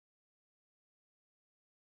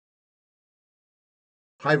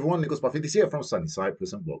Hi everyone, Nicholas Buffett is here from Sunny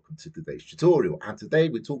Cyprus and welcome to today's tutorial. And today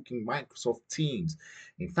we're talking Microsoft Teams.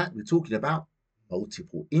 In fact, we're talking about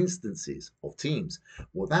multiple instances of Teams.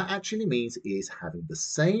 What that actually means is having the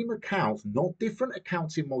same account, not different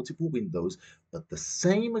accounts in multiple windows, but the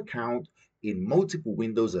same account in multiple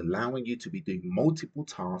windows, allowing you to be doing multiple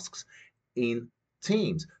tasks in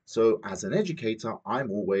Teams. So as an educator,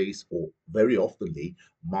 I'm always or very oftenly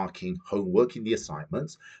marking homework in the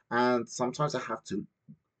assignments, and sometimes I have to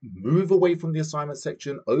move away from the assignment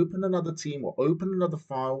section, open another team or open another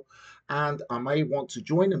file, and I may want to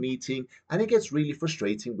join a meeting. And it gets really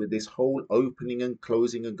frustrating with this whole opening and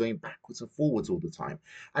closing and going backwards and forwards all the time.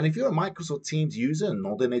 And if you're a Microsoft Teams user and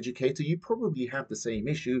not an educator, you probably have the same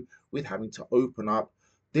issue with having to open up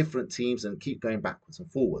different teams and keep going backwards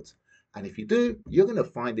and forwards. And if you do, you're going to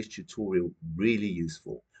find this tutorial really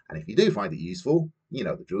useful. And if you do find it useful, you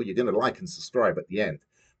know the drill, you're going to like and subscribe at the end.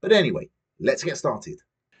 But anyway, let's get started.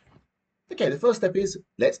 Okay, the first step is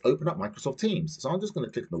let's open up Microsoft Teams. So I'm just going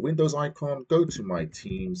to click on the Windows icon, go to my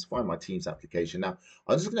Teams, find my Teams application. Now,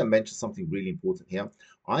 I'm just going to mention something really important here.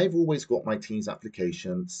 I've always got my Teams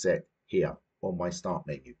application set here on my start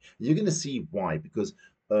menu. You're going to see why, because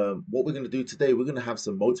what we're going to do today, we're going to have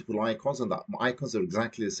some multiple icons, and the icons are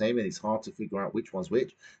exactly the same, and it's hard to figure out which one's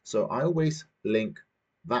which. So I always link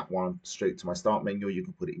that one straight to my start menu, or you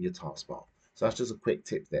can put it in your taskbar. So that's just a quick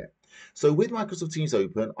tip there. So with Microsoft Teams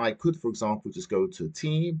open, I could, for example, just go to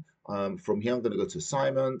Team. From here, I'm going to go to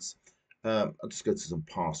Assignments. I'll just go to some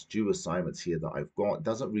past due assignments here that I've got. It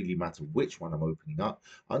doesn't really matter which one I'm opening up.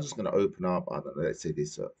 I'm just going to open up, I don't know, let's say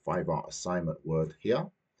this 5-art assignment word here.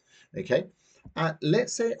 Okay.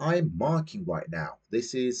 Let's say I'm marking right now.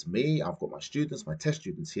 This is me. I've got my students, my test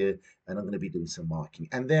students here, and I'm going to be doing some marking.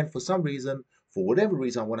 And then for some reason, for whatever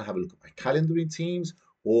reason, I want to have a look at my calendar in Teams,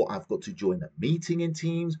 or I've got to join a meeting in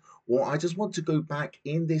Teams, or I just want to go back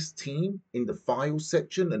in this team in the file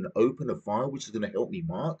section and open a file, which is going to help me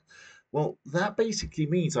mark. Well, that basically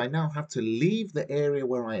means I now have to leave the area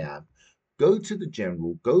where I am, go to the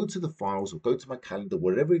general, go to the files, or go to my calendar,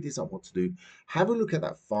 whatever it is I want to do, have a look at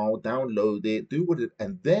that file, download it, do what it,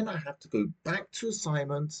 and then I have to go back to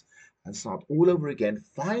assignments and start all over again,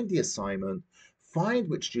 find the assignment, find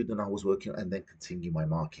which student I was working on, and then continue my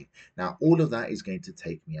marking. Now, all of that is going to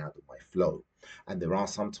take me out of my flow. And there are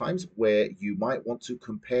some times where you might want to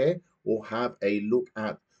compare or have a look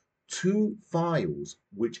at two files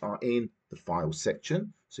which are in the file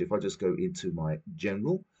section. So if I just go into my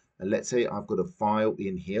general, and let's say I've got a file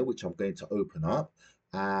in here which I'm going to open up,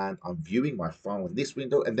 and I'm viewing my file in this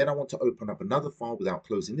window, and then I want to open up another file without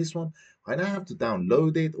closing this one. I now have to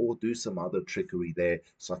download it or do some other trickery there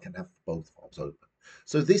so I can have both files open.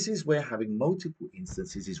 So this is where having multiple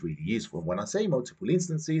instances is really useful. And when I say multiple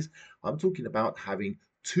instances, I'm talking about having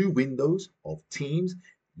two windows of Teams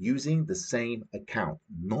using the same account,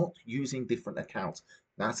 not using different accounts.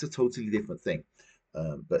 That's a totally different thing.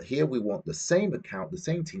 But here we want the same account, the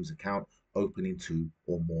same Teams account, open in two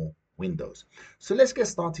or more windows. So let's get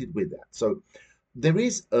started with that. So there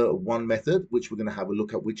is one method which we're going to have a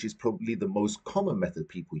look at, which is probably the most common method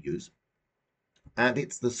people use. And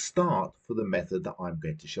it's the start for the method that I'm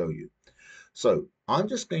going to show you. So I'm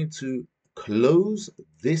just going to close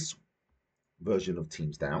this version of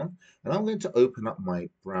Teams down, and I'm going to open up my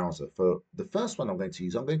browser. For the first one I'm going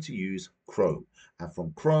to use Chrome. And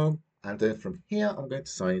from Chrome, and then from here, I'm going to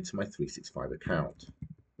sign into my 365 account.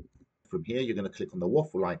 From here, you're going to click on the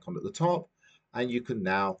waffle icon at the top, and you can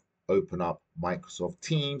now open up Microsoft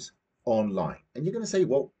Teams online. And you're going to say,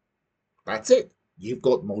 well, that's it. You've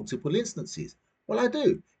got multiple instances. Well, I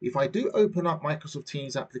do. If I do open up Microsoft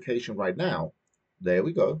Teams application right now, there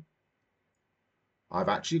we go. I've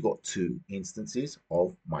actually got two instances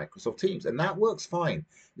of Microsoft Teams, and that works fine.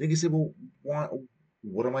 You can say, well, why?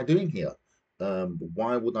 What am I doing here?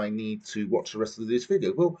 Why would I need to watch the rest of this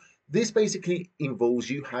video? Well, this basically involves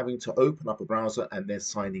you having to open up a browser and then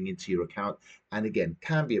signing into your account, and again,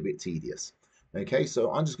 can be a bit tedious. Okay,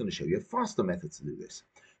 so I'm just going to show you a faster method to do this.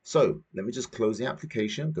 So let me just close the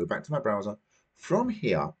application, go back to my browser. From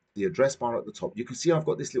here, the address bar at the top, you can see I've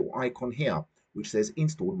got this little icon here which says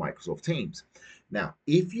install Microsoft Teams. Now,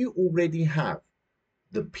 if you already have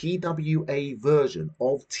the PWA version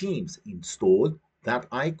of Teams installed, that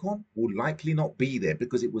icon will likely not be there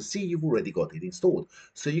because it will see you've already got it installed.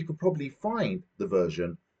 So you could probably find the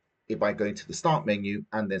version by going to the start menu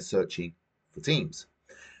and then searching for Teams.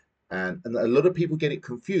 And a lot of people get it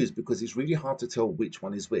confused because it's really hard to tell which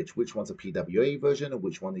one is which one's a PWA version and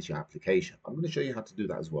which one is your application. I'm going to show you how to do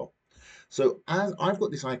that as well. So as I've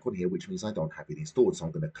got this icon here, which means I don't have it installed. So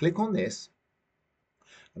I'm going to click on this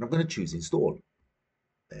and I'm going to choose install.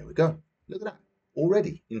 There we go. Look at that.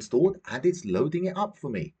 already installed and it's loading it up for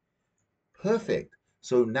me. Perfect.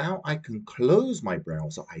 So now I can close my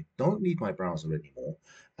browser. I don't need my browser anymore.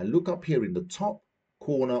 And look up here in the top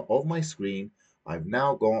corner of my screen, I've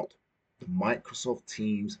now got the Microsoft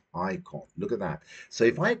Teams icon. Look at that. So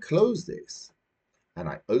if I close this and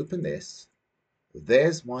I open this,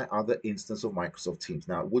 there's my other instance of Microsoft Teams.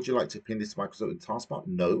 Now, would you like to pin this to Microsoft taskbar?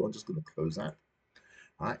 No, I'm just going to close that.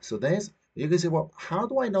 All right, so you can say, well, how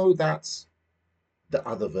do I know that's the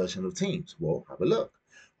other version of Teams? Well, have a look.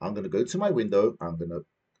 I'm going to go to my window. I'm going to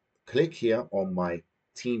click here on my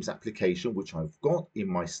Teams application, which I've got in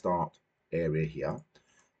my start area here.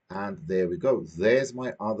 And there we go. There's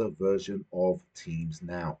my other version of Teams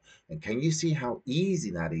now. And can you see how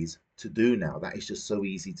easy that is to do now? That is just so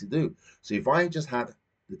easy to do. So if I just had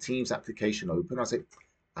the Teams application open, I say,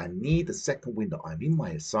 I need a second window. I'm in my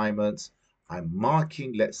assignments. I'm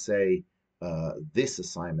marking, let's say, this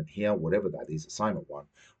assignment here, whatever that is, assignment one.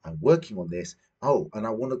 I'm working on this. Oh, and I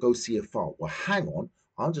want to go see a file. Well, hang on.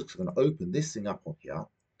 I'm just going to open this thing up on here.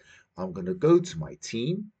 I'm going to go to my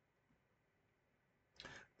team.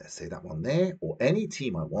 Let's say that one there, or any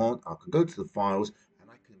team I want. I can go to the files and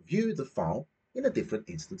I can view the file in a different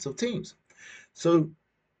instance of Teams. So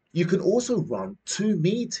you can also run two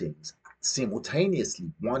meetings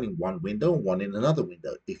simultaneously, one in one window and one in another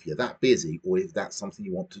window, if you're that busy or if that's something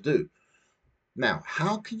you want to do. Now,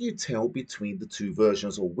 how can you tell between the two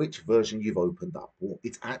versions or which version you've opened up? Well,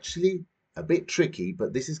 it's actually a bit tricky,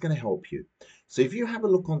 but this is going to help you. So if you have a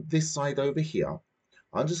look on this side over here,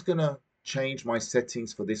 I'm just going to change my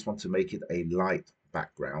settings for this one to make it a light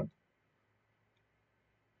background.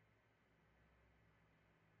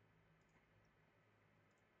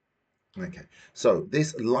 Okay, so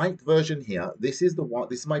this light version here, this is the one,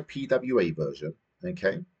 this is my PWA version.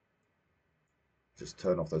 Okay, just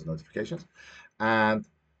turn off those notifications. And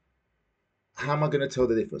how am I going to tell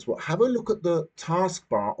the difference? Well, have a look at the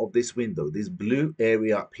taskbar of this window, this blue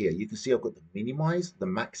area up here. You can see I've got the minimize, the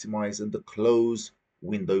maximize, and the close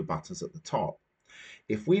window buttons at the top.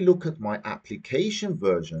 If we look at my application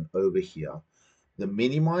version over here, the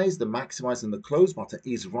minimize, the maximize, and the close button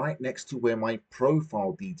is right next to where my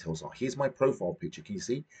profile details are. Here's my profile picture. Can you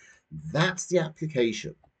see? That's the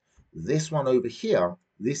application. This one over here,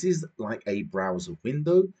 this is like a browser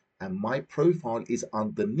window, and my profile is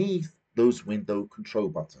underneath those window control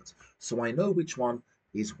buttons. So I know which one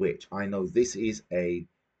is which. I know this is a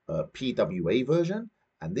PWA version,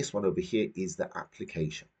 and this one over here is the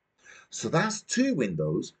application. So that's two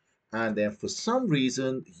windows. And then for some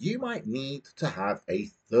reason, you might need to have a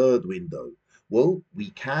third window. Well,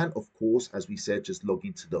 we can, of course, as we said, just log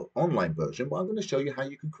into the online version, but I'm going to show you how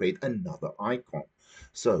you can create another icon.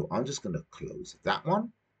 So I'm just going to close that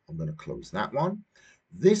one. I'm going to close that one.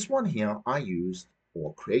 This one here I used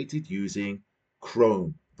or created using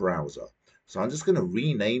Chrome browser. So I'm just going to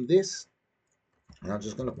rename this and I'm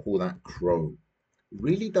just going to call that Chrome.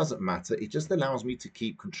 Really doesn't matter. It just allows me to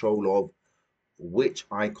keep control of which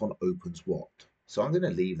icon opens what. So I'm going to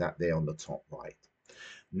leave that there on the top right.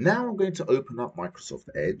 Now I'm going to open up Microsoft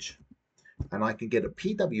Edge and I can get a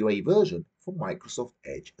PWA version for Microsoft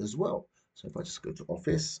Edge as well. So if I just go to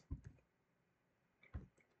Office.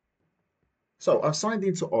 So I've signed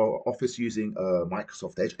into our Office using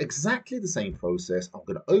Microsoft Edge, exactly the same process. I'm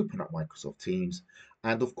going to open up Microsoft Teams.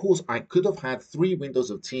 And of course, I could have had three windows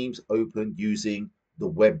of Teams open using the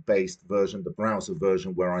web-based version, the browser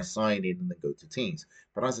version where I sign in and then go to Teams.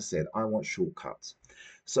 But as I said, I want shortcuts.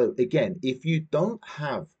 So again, if you don't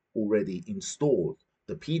have already installed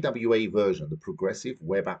the PWA version, the Progressive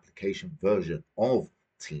Web Application version of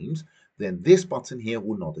Teams, then this button here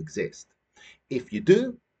will not exist. If you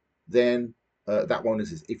do, then that one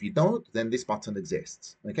exists. If you don't, then this button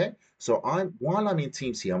exists. Okay, so while I'm in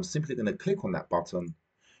Teams here, I'm simply going to click on that button.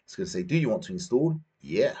 It's going to say, do you want to install?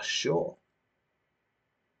 Yeah, sure.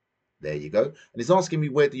 There you go. And it's asking me,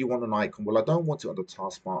 where do you want an icon? Well, I don't want it on the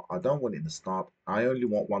taskbar. I don't want it in the start. I only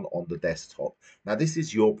want one on the desktop. Now, this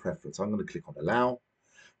is your preference. I'm going to click on allow.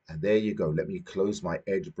 And there you go. Let me close my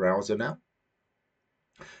Edge browser now.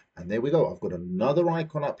 And there we go. I've got another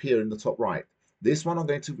icon up here in the top right. This one I'm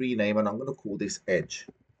going to rename and I'm going to call this Edge.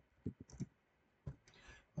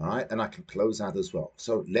 All right, and I can close that as well.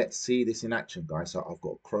 So let's see this in action, guys. So I've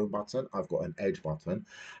got a Chrome button, I've got an Edge button,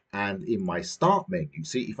 and in my start menu,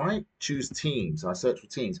 see, if I choose Teams, I search for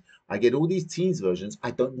Teams, I get all these Teams versions. I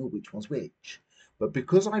don't know which one's which. But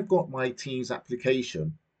because I've got my Teams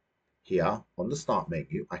application here on the start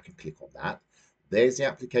menu, I can click on that. There's the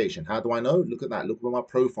application. How do I know? Look at that. Look where my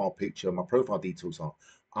profile picture, my profile details are.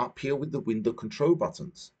 Up here with the window control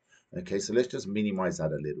buttons. Okay, so let's just minimize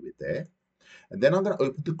that a little bit there. And then I'm going to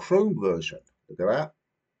open the Chrome version. Look at that.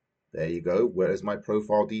 There you go. Whereas my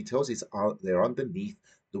profile details is they're underneath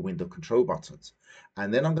the window control buttons.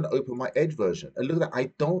 And then I'm going to open my Edge version. And look at that.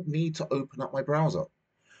 I don't need to open up my browser.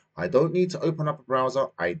 I don't need to open up a browser.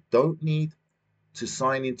 I don't need to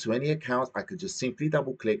sign into any account. I could just simply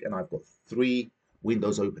double click and I've got 3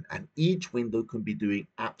 windows open, and each window can be doing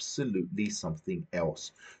absolutely something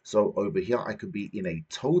else. So over here, I could be in a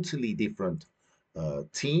totally different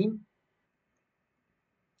team.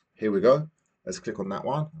 Here we go. Let's click on that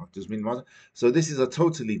one. I'll just minimize it. So this is a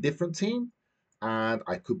totally different team, and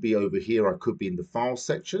I could be over here. I could be in the file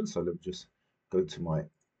section. So let me just go to my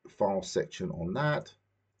file section on that.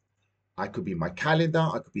 I could be in my calendar,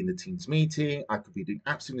 I could be in the Teams meeting, I could be doing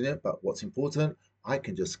absolutely it, but what's important, I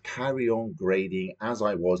can just carry on grading as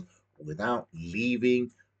I was without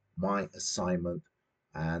leaving my assignment,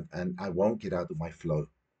 and I won't get out of my flow.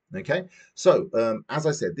 Okay, so as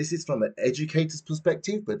I said, this is from an educator's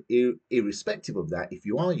perspective, but irrespective of that, if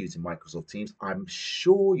you are using Microsoft Teams, I'm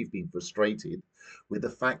sure you've been frustrated with the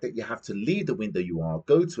fact that you have to leave the window you are,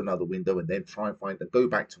 go to another window, and then try and go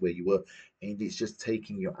back to where you were, and it's just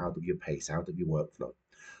taking you out of your pace, out of your workflow.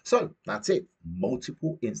 So that's it,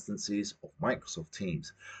 multiple instances of Microsoft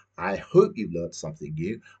Teams. I hope you learned something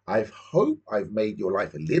new. I hope I've made your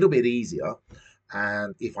life a little bit easier.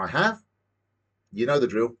 And if I have, you know the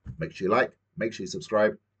drill. Make sure you like, make sure you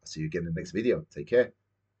subscribe. I'll see you again in the next video. Take care.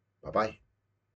 Bye-bye.